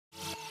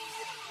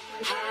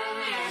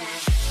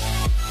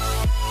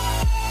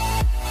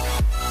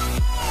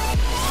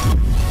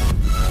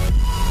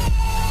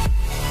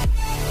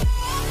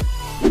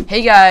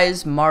Hey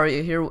guys,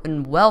 Mario here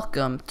and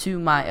welcome to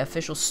my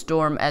official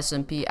Storm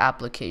SMP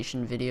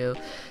application video.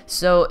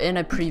 So in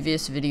a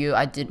previous video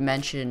I did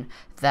mention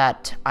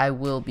that I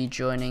will be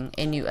joining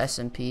a new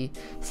SMP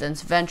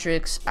since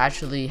Ventrix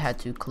actually had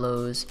to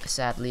close,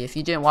 sadly. If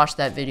you didn't watch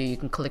that video, you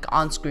can click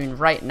on screen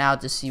right now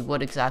to see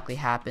what exactly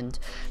happened.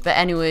 But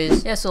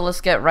anyways, yeah, so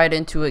let's get right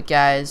into it,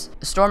 guys.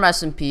 Storm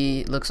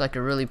SMP looks like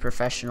a really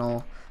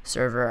professional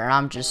server and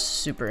I'm just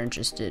super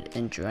interested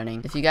in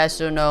joining. If you guys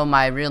don't know,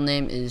 my real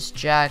name is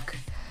Jack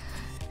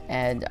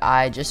and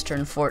I just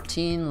turned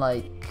 14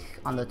 like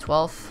on the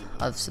 12th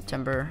of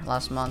September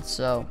last month,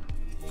 so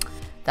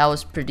that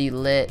was pretty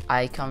lit.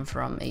 I come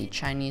from a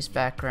Chinese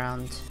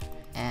background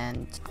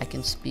and I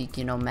can speak,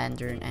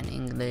 Mandarin and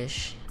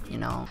English.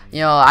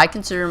 I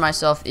consider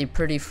myself a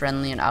pretty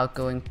friendly and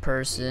outgoing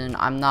person.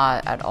 I'm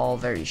not at all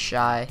very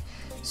shy,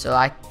 so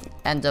I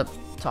end up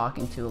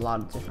talking to a lot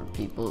of different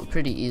people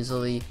pretty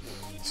easily,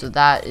 so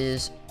that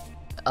is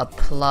a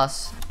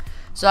plus.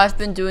 So I've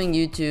been doing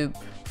YouTube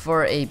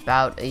for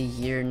about a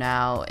year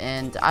now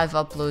and I've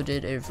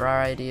uploaded a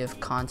variety of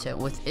content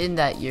within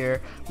that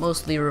year,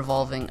 mostly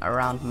revolving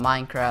around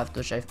Minecraft,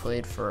 which I've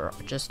played for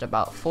just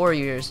about 4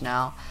 years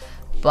now.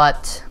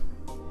 But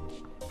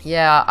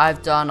yeah,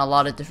 I've done a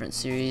lot of different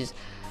series.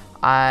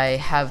 I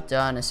have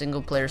done a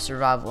single player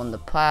survival in the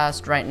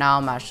past. Right now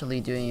I'm actually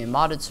doing a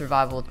modded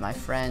survival with my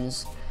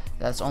friends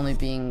that's only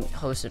being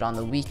hosted on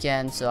the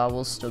weekend, so I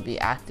will still be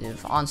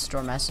active on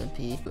Storm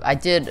SMP. I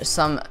did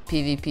some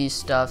PvP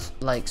stuff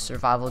like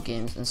survival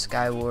games and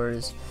Sky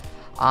Wars.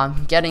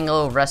 I'm getting a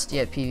little rusty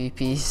at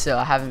PvP, so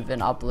I haven't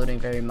been uploading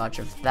very much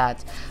of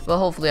that, but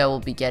hopefully I will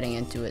be getting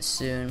into it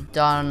soon.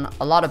 Done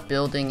a lot of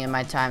building in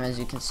my time. As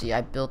you can see,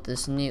 I built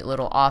this neat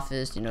little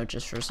office,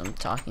 just for some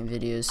talking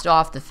videos. Still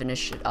have to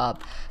finish it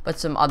up, but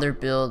some other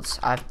builds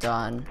I've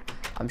done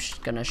I'm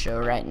just gonna show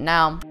right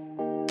now.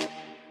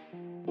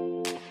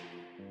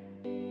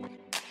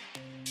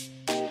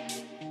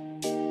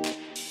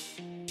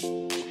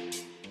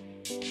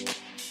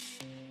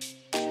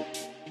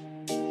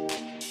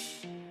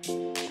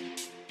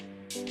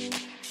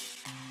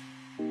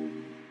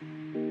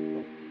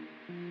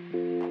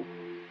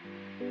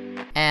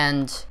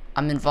 And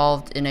I'm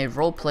involved in a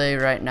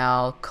roleplay right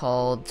now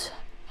called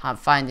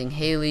Finding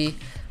Haley,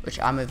 which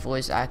I'm a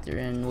voice actor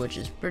in, which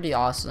is pretty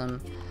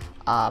awesome.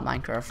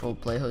 Minecraft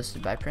roleplay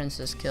hosted by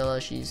Princess Killa.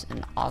 She's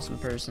an awesome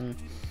person.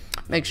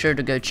 Make sure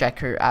to go check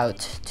her out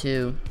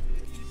too.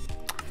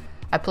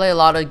 I play a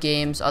lot of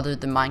games other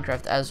than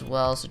Minecraft as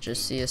well, such as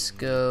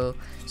CSGO,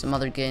 some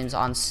other games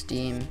on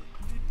Steam.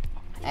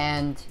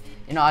 And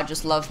I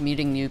just love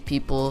meeting new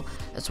people.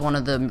 That's one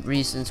of the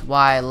reasons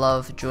why I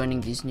love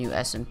joining these new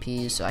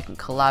SMPs, so I can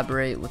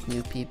collaborate with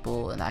new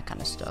people and that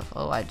kind of stuff.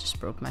 Oh, I just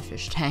broke my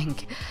fish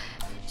tank.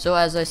 So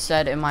as I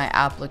said in my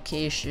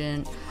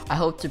application, I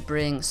hope to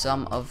bring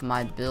some of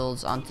my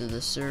builds onto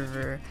the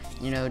server,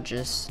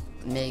 just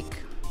make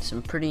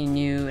some pretty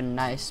new and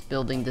nice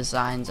building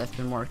designs I've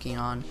been working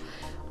on.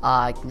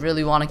 I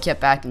really want to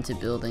get back into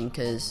building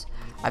because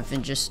I've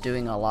been just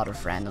doing a lot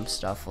of random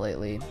stuff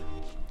lately.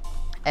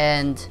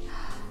 And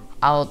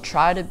I'll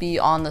try to be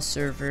on the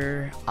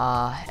server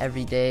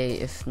every day,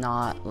 if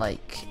not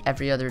like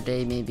every other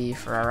day, maybe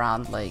for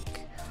around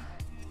like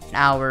an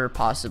hour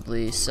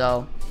possibly.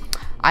 So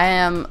I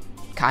am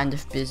kind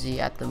of busy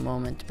at the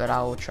moment, but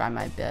I will try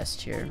my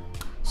best here.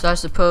 So I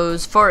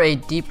suppose for a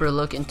deeper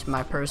look into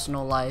my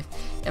personal life,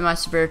 in my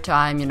spare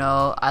time,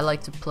 I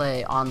like to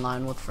play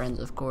online with friends,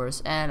 of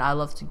course, and I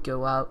love to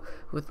go out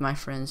with my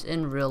friends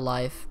in real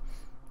life.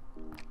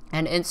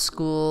 And in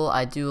school,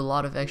 I do a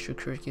lot of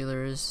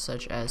extracurriculars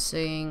such as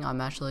singing. I'm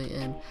actually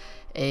in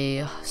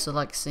a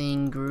select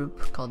singing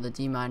group called the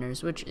D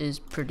Miners, which is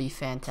pretty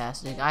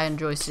fantastic. I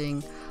enjoy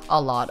singing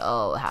a lot.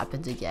 Oh, it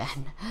happened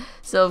again.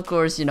 So of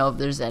course, if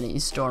there's any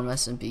Storm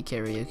SMP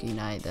karaoke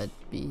night, that'd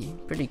be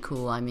pretty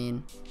cool. I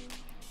mean,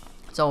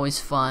 it's always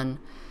fun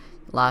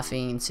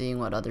laughing and seeing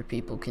what other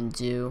people can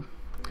do.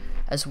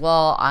 As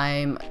well,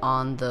 I'm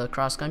on the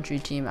cross-country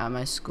team at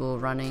my school.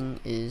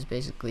 Running is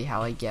basically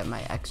how I get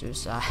my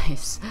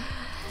exercise.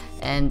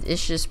 And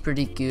it's just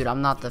pretty good.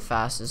 I'm not the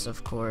fastest,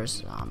 of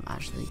course. I'm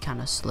actually kind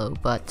of slow.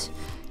 But,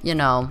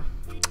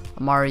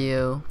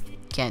 Mario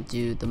can't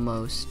do the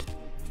most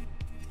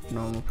a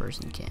normal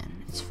person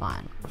can. It's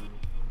fine.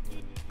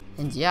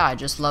 And yeah, I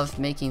just love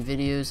making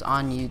videos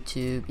on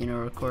YouTube,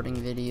 recording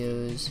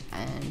videos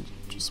and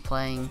just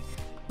playing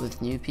with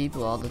new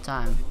people all the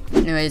time.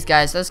 Anyways,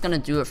 guys, that's gonna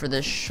do it for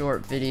this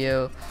short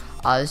video.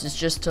 This is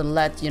just to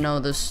let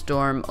the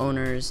Storm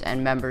owners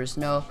and members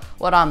know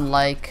what I'm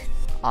like,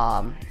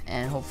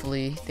 and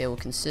hopefully they will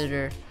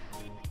consider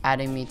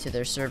adding me to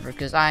their server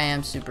because I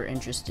am super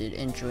interested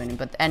in joining.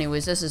 But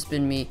anyways, this has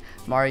been me,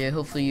 Mario.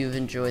 Hopefully you've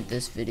enjoyed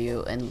this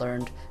video and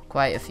learned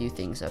quite a few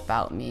things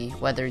about me,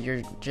 whether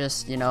you're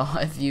just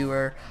a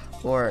viewer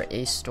or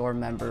a store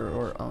member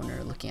or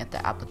owner looking at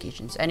the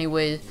applications.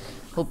 Anyways,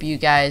 hope you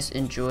guys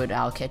enjoyed.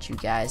 I'll catch you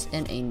guys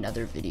in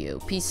another video.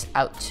 Peace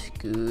out.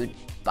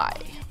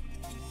 Goodbye.